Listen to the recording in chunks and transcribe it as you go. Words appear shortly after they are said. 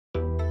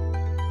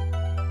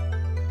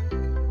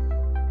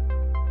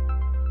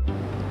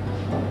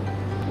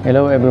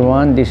Hello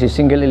everyone, this is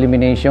single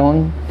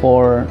elimination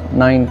for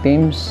 9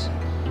 teams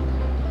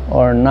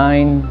or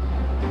 9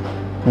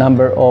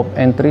 number of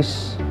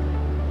entries,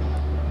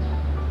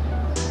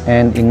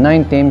 and in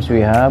 9 teams we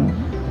have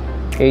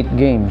 8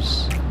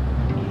 games,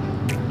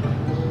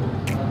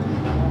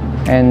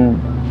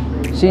 and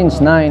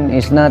since 9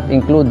 is not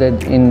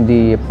included in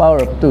the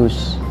power of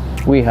 2s,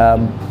 we have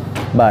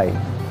bye.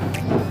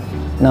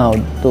 Now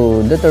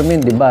to determine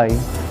the bye,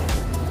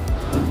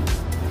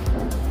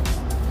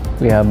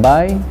 we have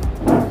bye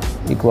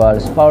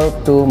equals power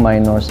of 2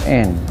 minus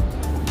n,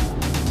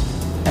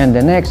 and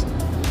the next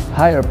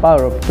higher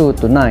power of 2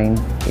 to 9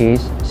 is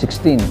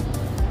 16,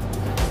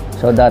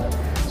 so that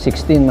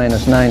 16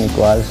 minus 9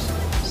 equals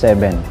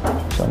 7,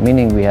 so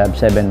meaning we have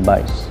 7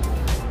 byes.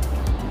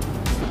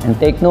 And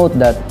take note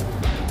that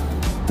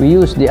we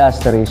use the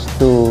asterisk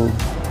to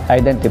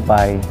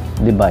identify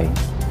the bye.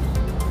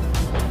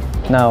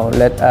 Now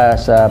let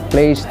us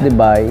place the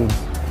bye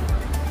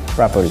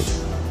properly.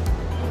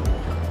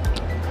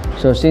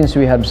 So since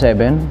we have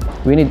 7,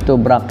 we need to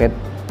bracket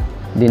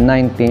the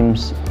 9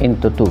 teams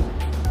into 2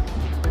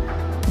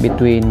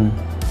 between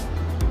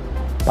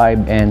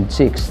 5 and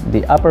 6,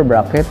 the upper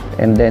bracket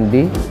and then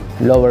the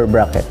lower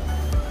bracket.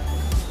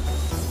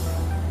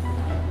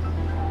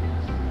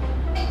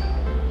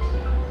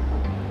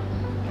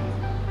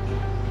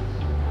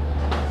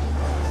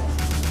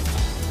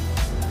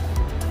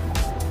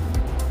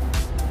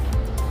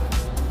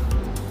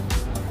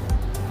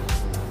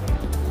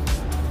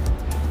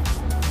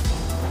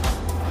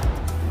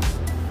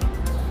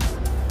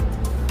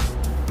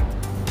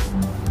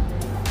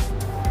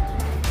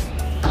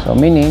 So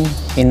meaning,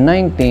 in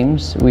 9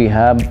 teams, we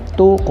have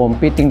 2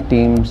 competing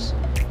teams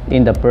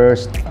in the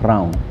first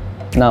round.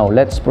 Now,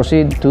 let's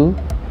proceed to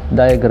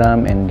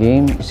diagram and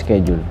game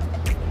schedule.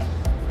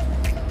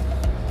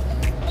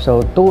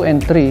 So, 2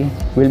 and 3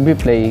 will be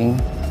playing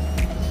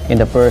in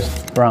the first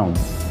round.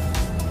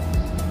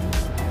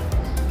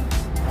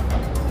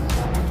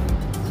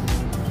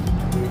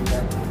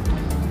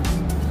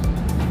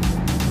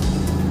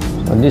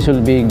 So, this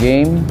will be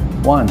game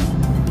 1.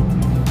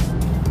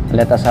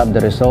 Let us have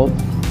the result.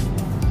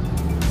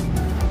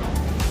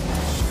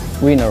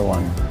 Winner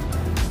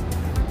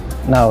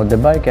 1. Now the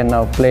bye can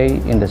now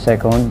play in the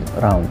second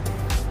round.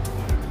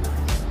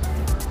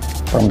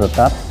 From the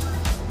top,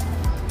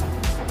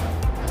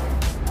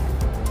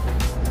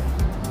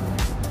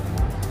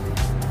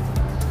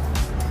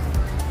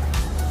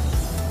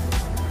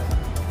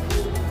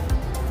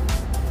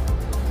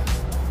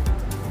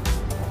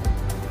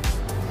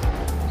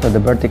 so the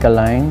vertical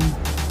line,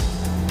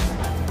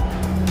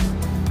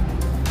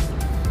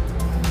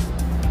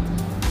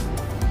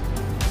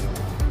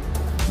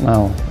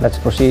 now let's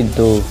proceed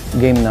to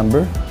game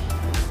number.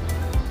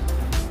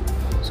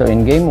 So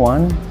in game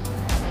 1,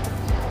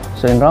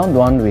 so in round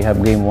 1 we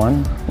have game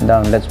 1.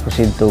 Now let's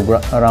proceed to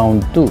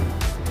round 2.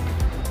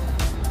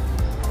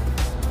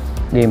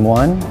 Game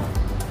 1,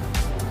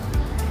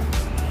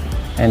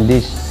 and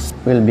this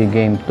will be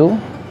game 2,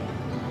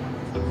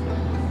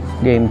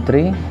 game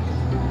 3,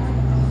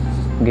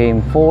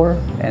 game 4,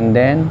 and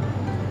then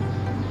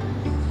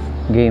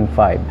game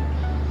 5.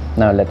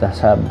 Now let us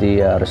have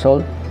the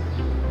result.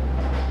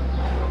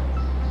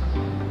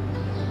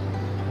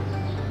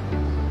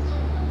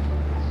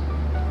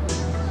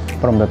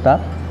 From the top,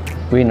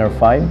 winner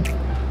 5,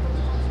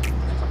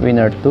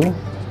 winner 2,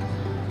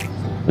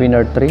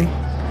 winner 3,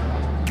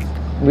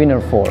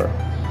 winner 4.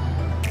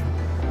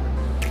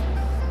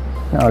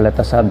 Now let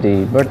us have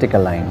the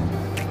vertical line.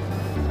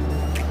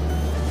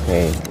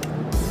 Okay.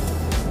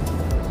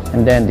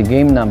 And then the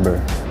game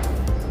number.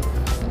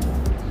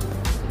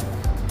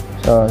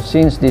 So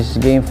since this is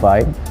game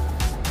 5,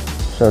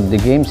 so the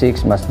game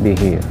 6 must be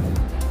here.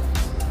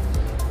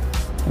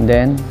 And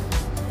then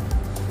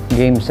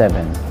game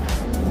 7.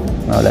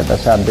 Now let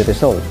us have the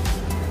result.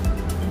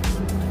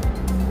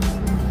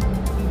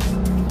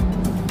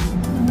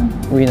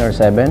 Winner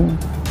 7,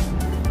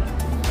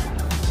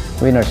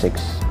 winner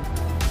 6.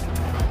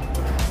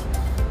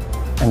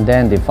 And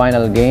then the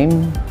final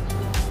game,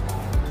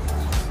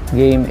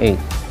 game 8.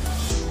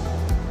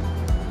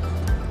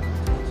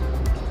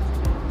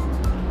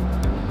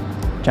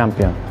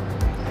 Champion.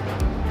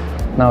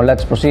 Now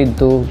let's proceed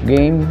to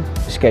game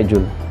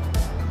schedule.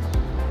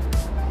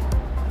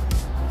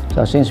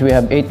 So since we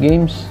have 8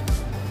 games,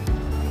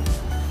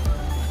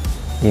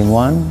 game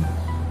 1,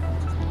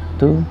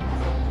 2,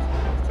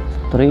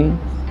 3,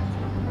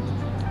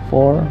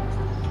 4,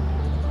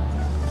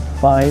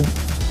 5,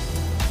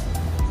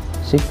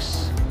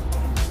 6,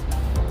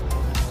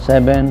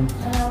 7,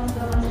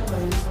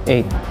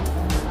 8.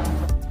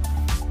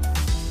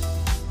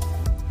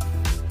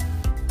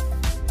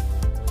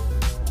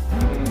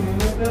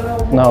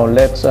 Now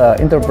let's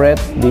interpret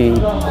the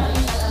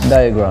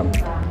diagram.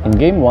 In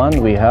game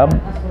 1 we have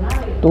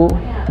 2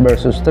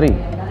 versus 3.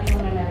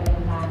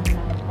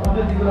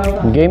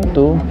 In game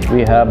 2,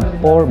 we have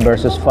 4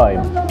 versus 5.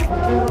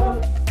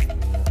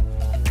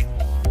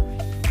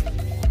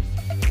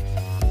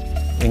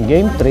 In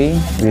game 3,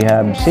 we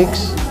have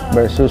 6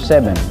 versus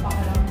 7.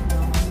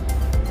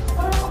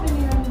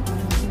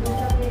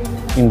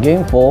 In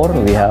game 4,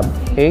 we have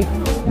 8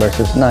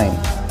 versus 9.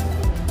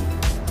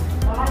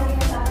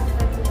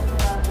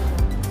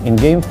 In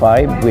game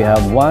 5, we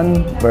have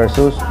 1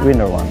 versus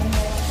winner 1.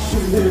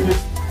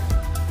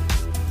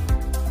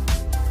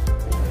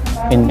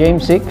 In game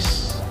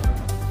 6,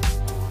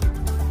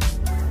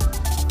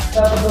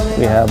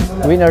 we have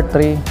winner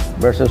 3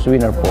 versus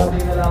winner 4.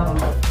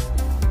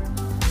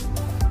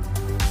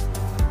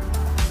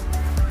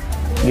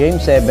 Game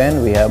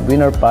 7, we have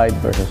winner 5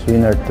 versus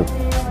winner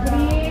 2.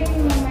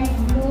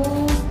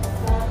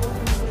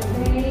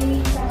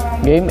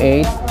 Game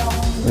 8,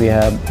 we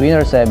have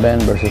winner 7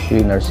 versus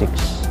winner 6.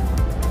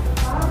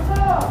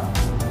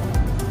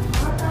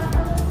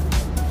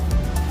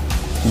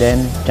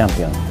 Then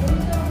champion.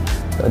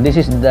 So this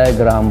is the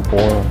diagram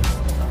for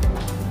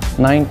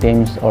 9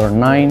 teams or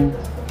 9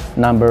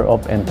 number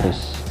of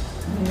entries.